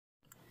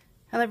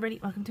Hello everybody,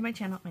 welcome to my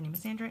channel. My name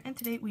is Sandra and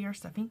today we are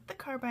stuffing the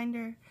car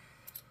binder.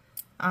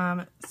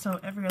 So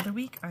every other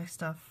week I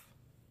stuff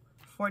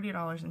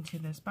 $40 into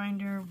this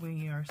binder.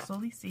 We are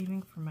slowly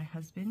saving for my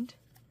husband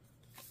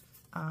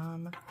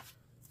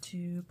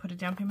to put a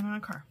down payment on a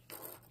car.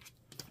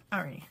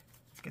 Alrighty,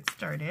 let's get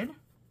started.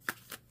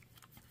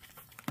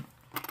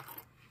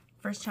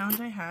 First challenge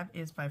I have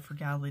is by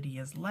Frugality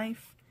is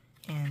Life,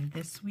 and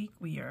this week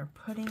we are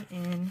putting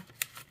in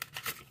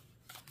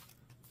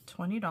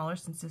 $20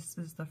 since this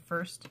is the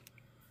first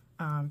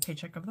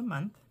paycheck of the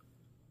month.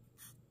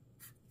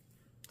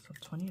 So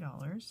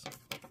 $20.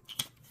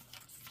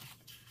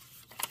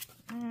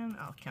 And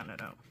I'll count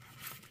it out.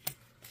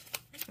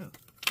 Ooh,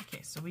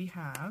 okay, so we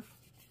have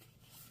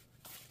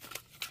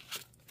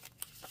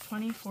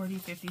 20, 40,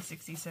 50,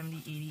 60, 70,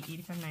 80,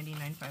 85, 90,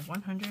 95,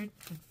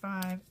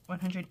 105,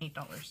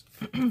 $108.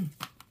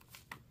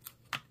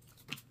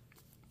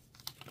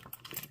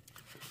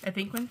 I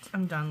think once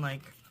I'm done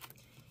like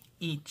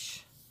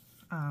each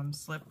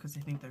slip, because I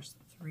think there's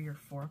 3 or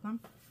 4 of them,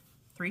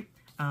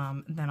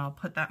 then I'll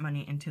put that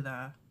money into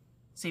the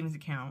savings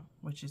account,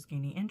 which is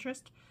gaining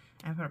interest,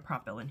 and put a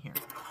prop bill in here.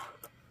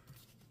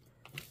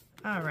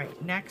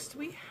 Alright, next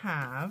we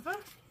have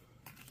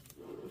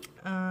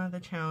the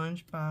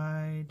challenge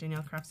by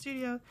Danielle Craft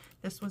Studio.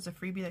 This was a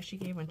freebie that she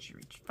gave when she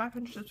reached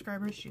 500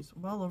 subscribers. She's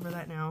well over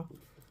that now.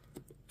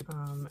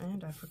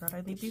 And I forgot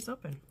I leave these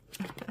open.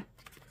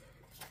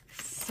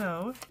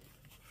 So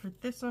for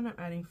this one I'm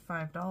adding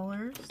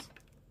 $5.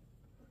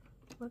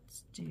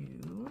 Let's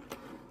do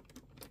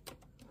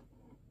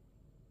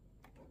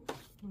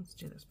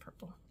this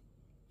purple.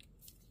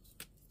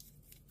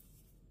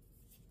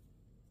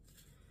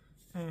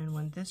 And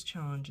when this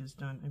challenge is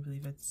done, I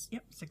believe it's,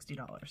 yep,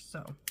 $60.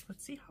 So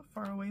let's see how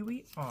far away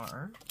we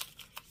are.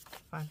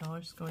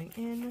 $5 going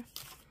in.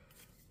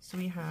 So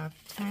we have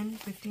 10,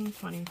 15,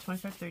 20,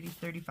 25, 30,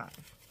 35.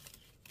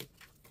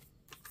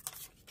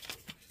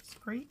 That's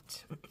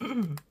great.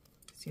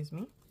 Excuse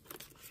me.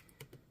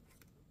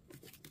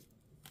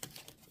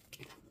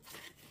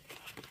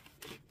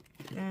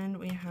 Then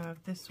we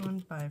have this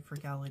one by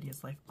Frugality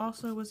is Life.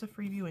 Also was a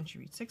freebie when she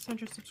reached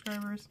 600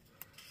 subscribers.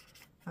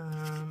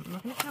 I'm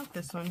not going to count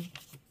this one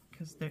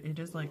because it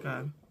is like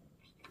a,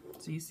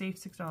 so you save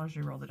 $6,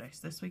 you roll the dice.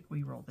 This week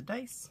we roll the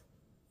dice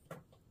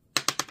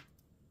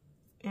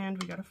and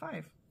we got a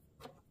 5.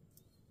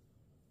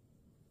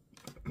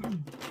 $5.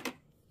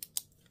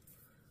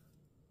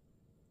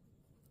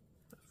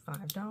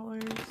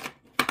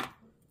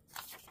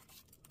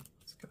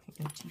 It's going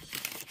into here.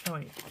 Oh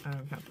wait, I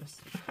don't count this.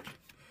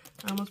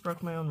 I almost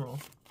broke my own rule.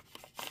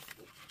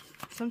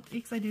 Some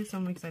weeks I do,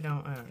 some weeks I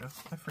don't. I don't know.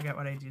 I forget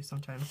what I do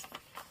sometimes.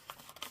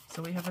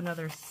 So we have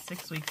another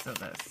 6 weeks of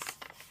this.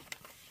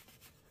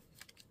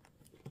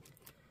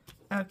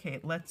 Okay,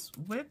 let's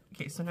whip.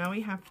 Okay, so now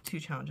we have 2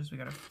 challenges we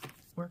gotta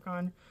work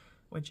on,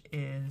 which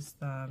is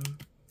the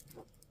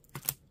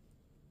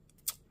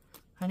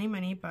Honey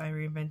Money by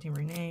Reinventing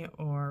Rene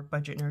or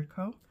Budget Nerd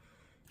Co.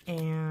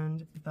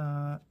 and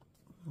the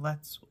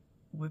Let's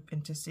Whip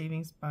into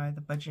Savings by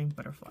the Budgeting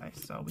Butterfly.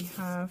 So we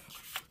have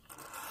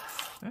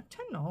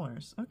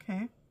 $10.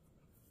 Okay.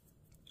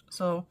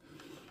 So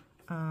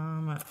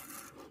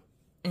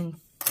in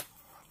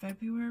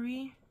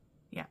February,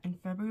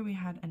 we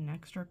had an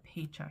extra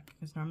paycheck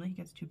because normally he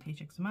gets 2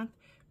 paychecks a month.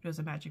 But it was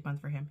a magic month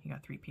for him. He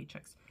got 3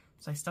 paychecks.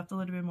 So I stuffed a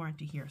little bit more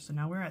into here. So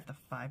now we're at the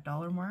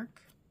 $5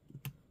 mark.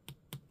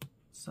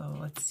 So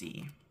let's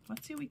see what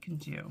we can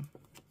do.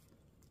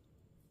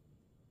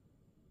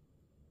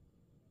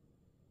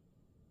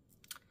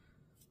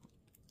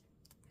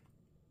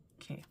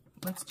 Okay,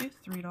 let's do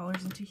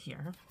 $3 into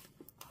here.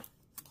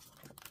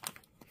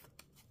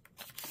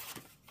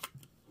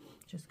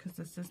 Just because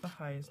this is the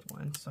highest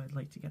one, so I'd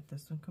like to get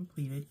this one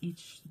completed.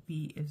 Each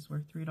bee is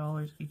worth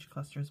 $3. Each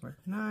cluster is worth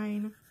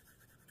 9.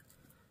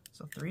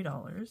 So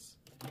 $3.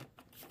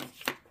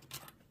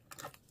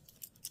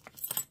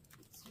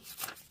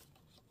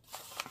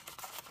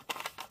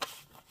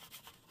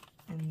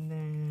 And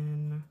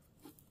then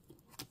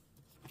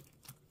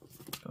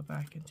go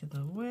back into the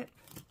whip.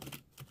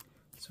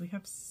 So we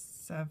have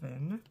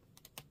 7.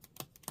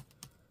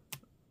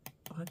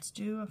 Let's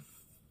do a,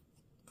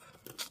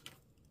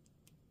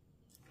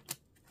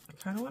 I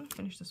kind of want to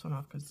finish this one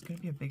off because it's going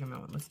to be a big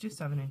amount. Let's do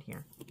 7 in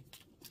here.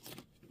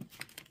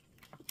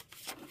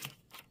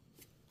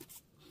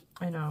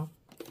 I know,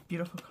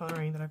 beautiful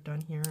coloring that I've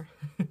done here.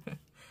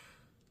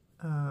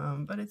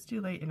 But it's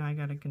too late and I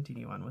got to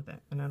continue on with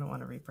it and I don't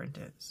want to reprint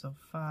it. So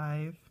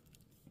 5.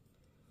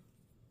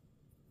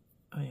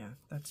 Oh yeah,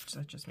 that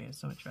just made it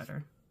so much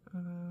better.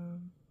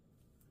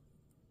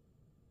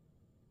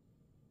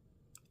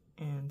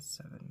 And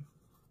 7.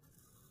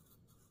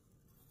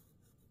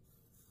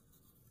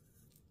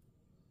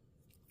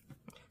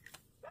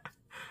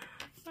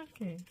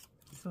 Okay,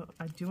 so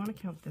I do want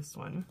to count this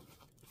one.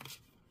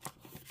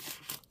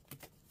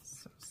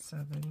 So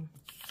 7.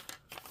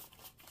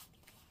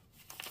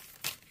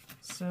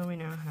 So we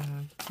now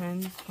have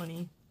 10,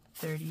 20,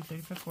 30,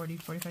 35, 40,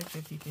 45,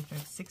 50, 55,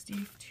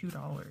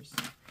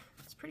 $62.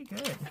 That's pretty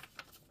good.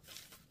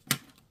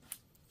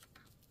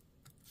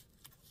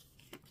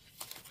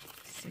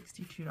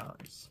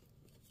 $2.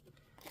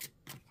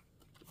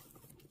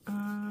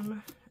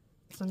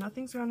 So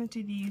nothing's gone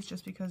into these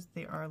just because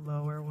they are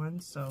lower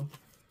ones, so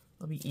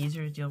it'll be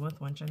easier to deal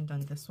with once I'm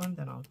done this one.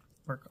 Then I'll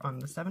work on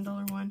the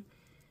 $7 one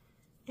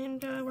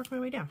and work my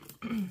way down.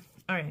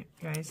 Alright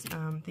guys,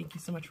 thank you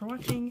so much for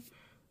watching.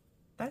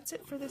 That's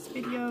it for this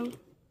video.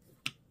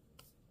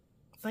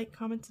 Like,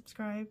 comment,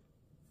 subscribe.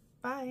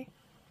 Bye!